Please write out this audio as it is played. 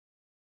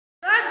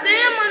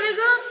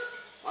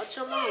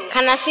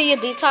Can I see your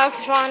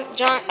detox,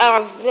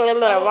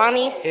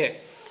 Ronnie? Here.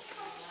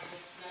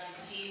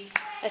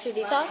 That's your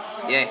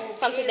detox? Yeah.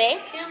 From today?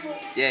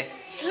 Yeah.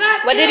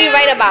 What did you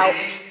write about?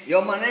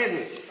 Yo, my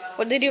nigga.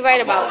 What did you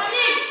write about?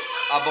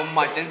 About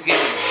my Thanksgiving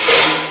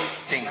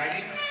thing.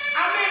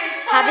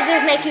 How does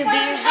it make you be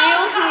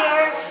real,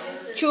 here,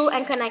 true,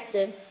 and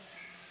connected?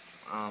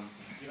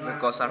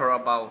 Because I heard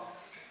about.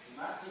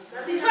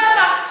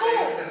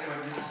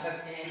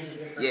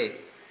 Yeah.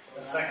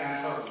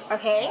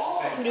 Okay.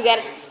 You got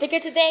a sticker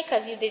today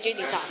because you did your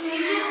detox.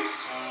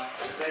 Yes.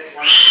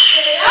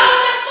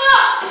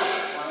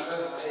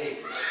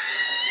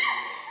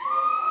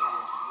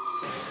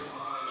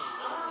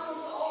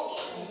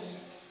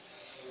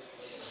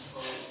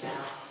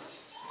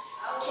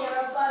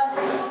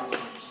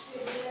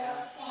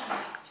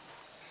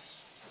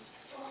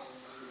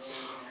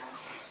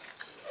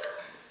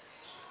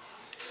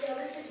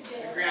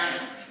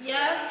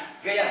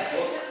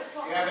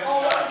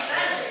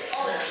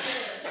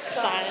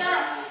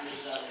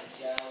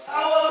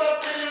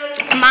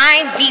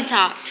 Mind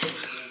detox.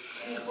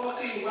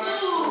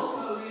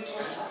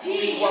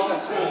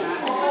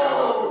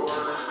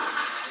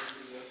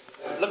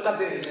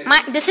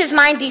 This is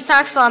Mind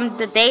detox from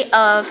the date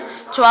of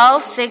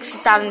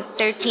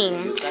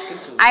 12/6/2013.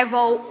 I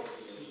wrote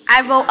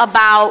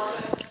about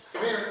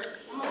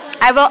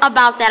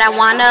that.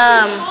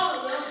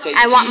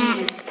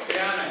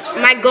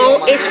 My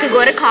goal is to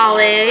go to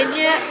college,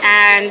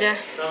 and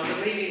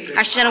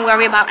I shouldn't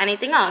worry about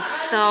anything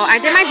else. So I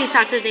did my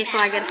detox today, so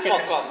I get a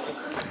sticker.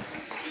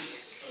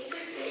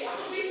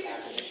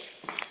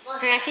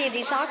 Can I see a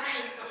detox?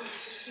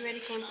 You already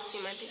came to see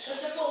my detox.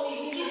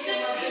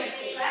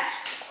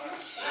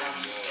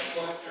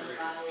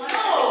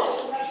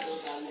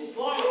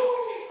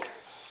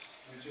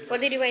 What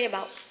did you write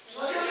about?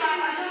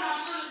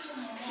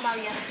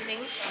 About yesterday.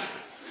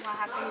 What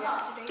happened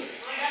yesterday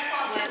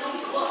with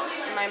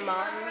my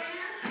mom.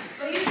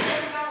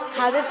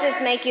 How does this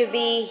make you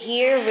be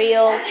here,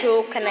 real,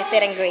 true,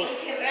 connected, and great? I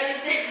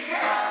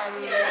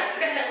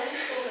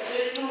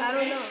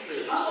don't know.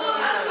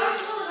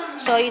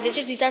 So you did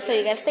your detox, so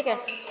you got a sticker.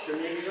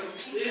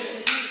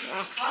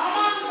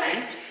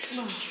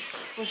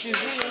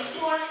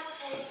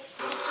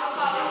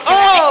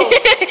 Oh!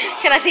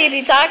 Can I see a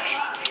detox?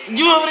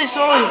 You already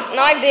saw it.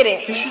 No, I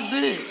didn't. You should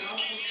did.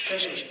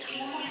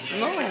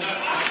 No. No.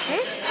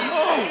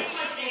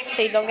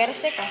 So you don't get a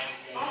sticker?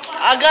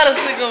 I got a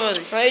sticker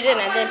already. No, you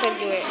didn't. I didn't put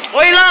you in.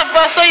 Why you laugh?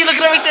 I saw you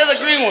looking right there, the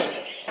green one.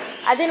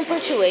 I didn't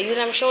put you in. You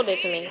never showed it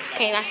to me.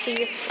 Can I see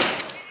you?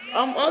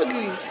 I'm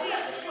ugly.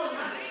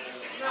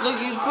 Look,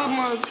 you put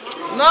my...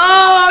 No,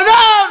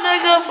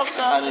 nigga. Fuck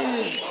out of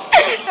here.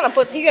 He's gonna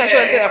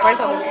show it to that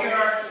person.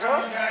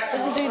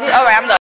 Alright, I'm done.